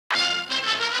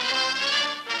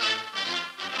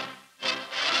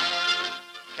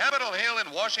Capitol Hill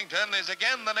in Washington is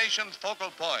again the nation's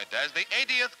focal point as the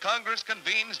 80th Congress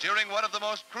convenes during one of the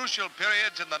most crucial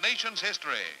periods in the nation's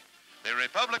history. The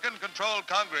Republican-controlled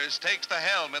Congress takes the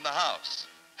helm in the House.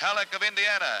 Halleck of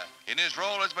Indiana, in his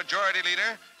role as Majority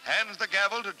Leader, hands the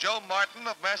gavel to Joe Martin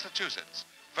of Massachusetts,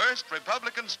 first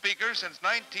Republican Speaker since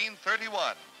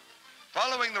 1931.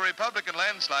 Following the Republican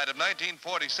landslide of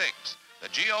 1946, the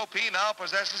GOP now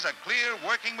possesses a clear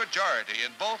working majority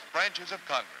in both branches of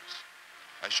Congress.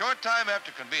 A short time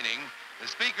after convening, the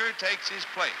Speaker takes his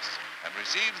place and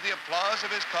receives the applause of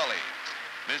his colleagues.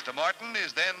 Mr. Martin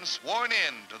is then sworn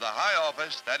in to the high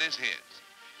office that is his.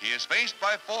 He is faced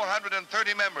by 430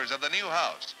 members of the new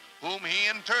House, whom he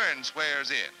in turn swears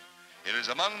in. It is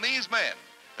among these men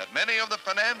that many of the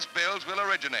finance bills will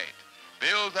originate,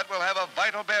 bills that will have a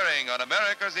vital bearing on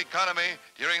America's economy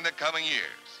during the coming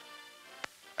years.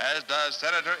 As does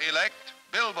Senator-elect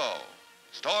Bilbo,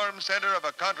 storm center of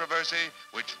a controversy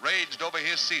which raged over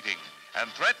his seating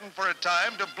and threatened for a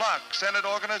time to block Senate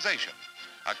organization.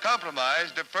 A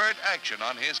compromise deferred action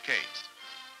on his case.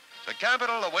 The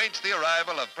Capitol awaits the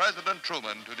arrival of President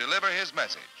Truman to deliver his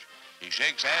message. He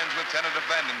shakes hands with Senator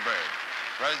Vandenberg,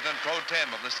 President Pro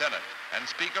Tem of the Senate, and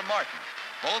Speaker Martin,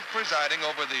 both presiding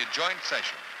over the joint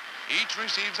session. Each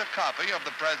receives a copy of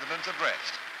the President's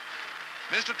address.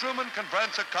 Mr. Truman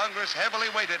confronts a Congress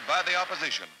heavily weighted by the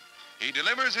opposition. He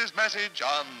delivers his message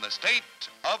on the State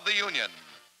of the Union.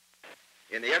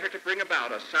 In the effort to bring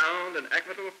about a sound and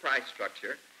equitable price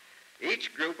structure,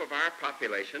 each group of our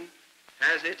population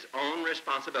has its own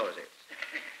responsibilities.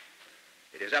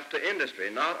 It is up to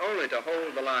industry not only to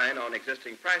hold the line on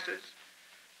existing prices,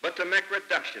 but to make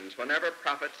reductions whenever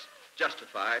profits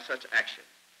justify such action.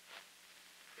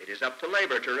 It is up to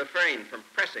labor to refrain from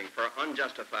pressing for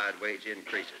unjustified wage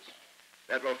increases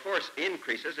that will force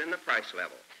increases in the price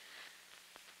level.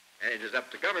 And it is up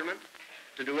to government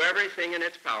to do everything in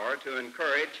its power to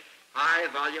encourage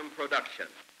high-volume production,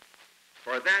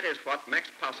 for that is what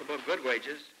makes possible good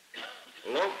wages,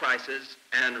 low prices,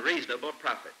 and reasonable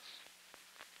profits.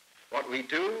 What we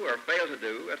do or fail to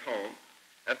do at home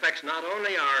affects not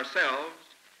only ourselves,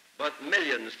 but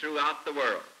millions throughout the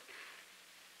world.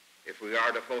 If we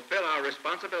are to fulfill our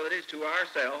responsibilities to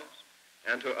ourselves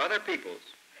and to other peoples,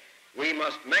 we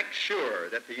must make sure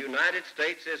that the United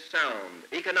States is sound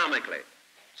economically,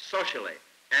 socially,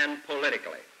 and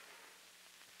politically.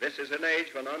 This is an age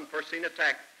when unforeseen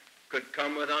attack could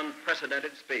come with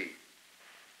unprecedented speed.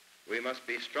 We must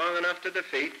be strong enough to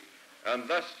defeat and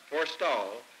thus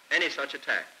forestall any such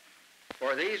attack.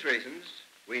 For these reasons,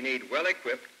 we need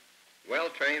well-equipped,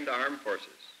 well-trained armed forces,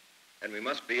 and we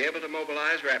must be able to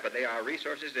mobilize rapidly our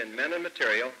resources in men and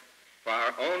material for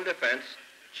our own defense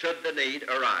should the need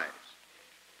arise.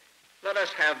 Let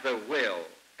us have the will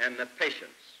and the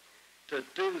patience to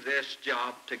do this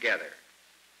job together.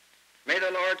 May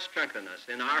the Lord strengthen us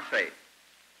in our faith.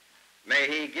 May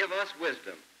he give us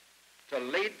wisdom to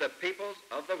lead the peoples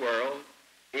of the world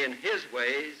in his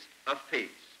ways of peace.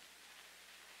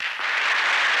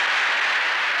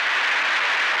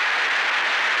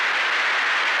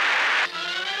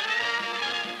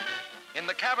 In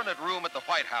the Cabinet Room at the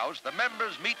White House, the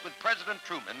members meet with President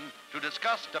Truman to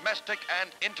discuss domestic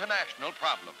and international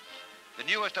problems. The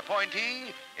newest appointee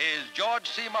is George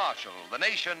C. Marshall, the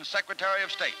nation's Secretary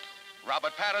of State.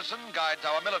 Robert Patterson guides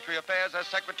our military affairs as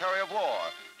Secretary of War.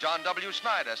 John W.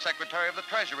 Snyder, Secretary of the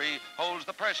Treasury, holds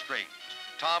the purse strings.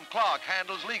 Tom Clark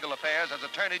handles legal affairs as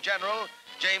Attorney General.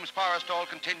 James Forrestal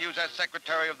continues as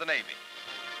Secretary of the Navy.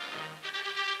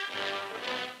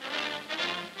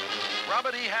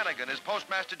 Robert E. Hannegan is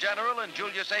Postmaster General, and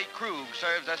Julius A. Krug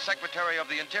serves as Secretary of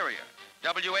the Interior.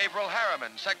 W. Averell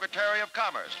Harriman, Secretary of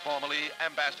Commerce, formerly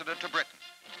Ambassador to Britain.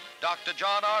 Dr.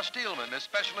 John R. Steelman is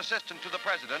Special Assistant to the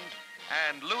President,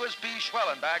 and Louis P.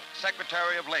 Schwellenbach,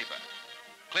 Secretary of Labor.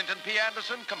 Clinton P.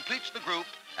 Anderson completes the group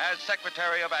as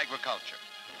Secretary of Agriculture.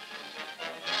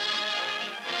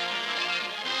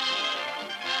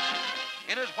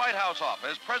 In his White House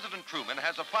office, President Truman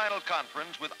has a final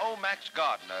conference with O. Max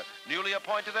Gardner, newly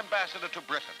appointed ambassador to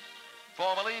Britain.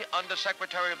 Formerly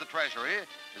Under-Secretary of the Treasury,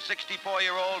 the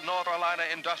 64-year-old North Carolina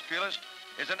industrialist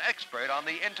is an expert on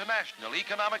the international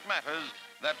economic matters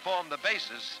that form the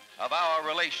basis of our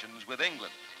relations with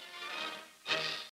England.